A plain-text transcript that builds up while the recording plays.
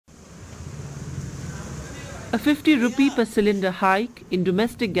A 50 rupee per cylinder hike in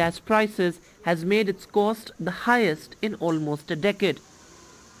domestic gas prices has made its cost the highest in almost a decade.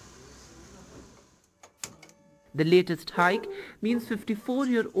 The latest hike means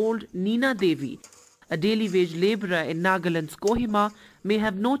 54-year-old Neena Devi, a daily wage labourer in Nagaland's Kohima, may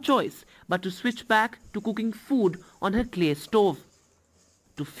have no choice but to switch back to cooking food on her clay stove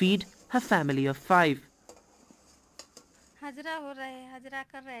to feed her family of 5. Hazra हो रहा है, हाजरा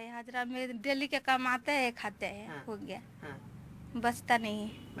कर रहे हैं, हाजरा में daily के कमाते हैं, खाते हैं, हो गया, बचता नहीं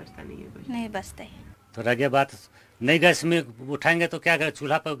है, नहीं बचता है। तो रह गया बात, नई गैस में उठाएंगे तो क्या करें,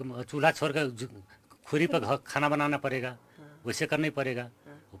 चूल्हा छोड़कर खुरी पर खाना बनाना पड़ेगा, वैसे करना ही पड़ेगा,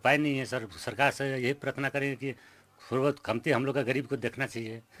 उपाय नहीं है सर। सरकार से यही प्रार्थना करेंगे कि थोड़ा बहुत कमती हम लोग का गरीब को देखना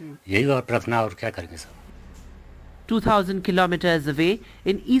चाहिए, यही और प्रार्थना, और क्या करेंगे sir. 2,000 kilometers away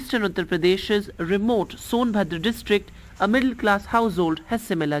in eastern Uttar Pradesh's remote Sonbhadra district, a middle-class household has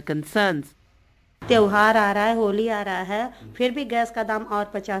similar concerns. त्योहार आ रहा है, होली आ रहा है, फिर भी गैस का दाम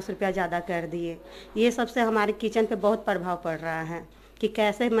और 50 रुपया ज़्यादा कर दिए। ये सबसे हमारे किचन पे बहुत प्रभाव पड़ रहा है कि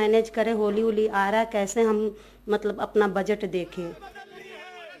कैसे मैनेज करें, होली उली आ रहा है, कैसे हम मतलब अपना बजट देखें।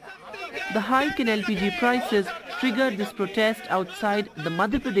 The hike in LPG prices triggered this protest outside the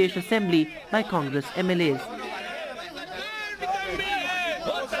Madhya Pradesh Assembly by Congress MLAs.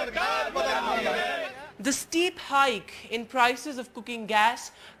 The steep hike in prices of cooking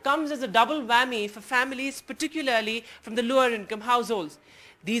gas comes as a double whammy for families, particularly from the lower income households.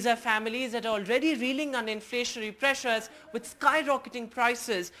 These are families that are already reeling under inflationary pressures with skyrocketing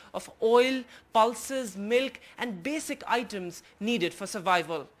prices of oil, pulses, milk and basic items needed for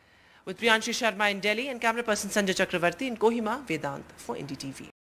survival. With Priyanshi Sharma in Delhi and camera person Sanjay Chakravarti in Kohima, Vedant for NDTV.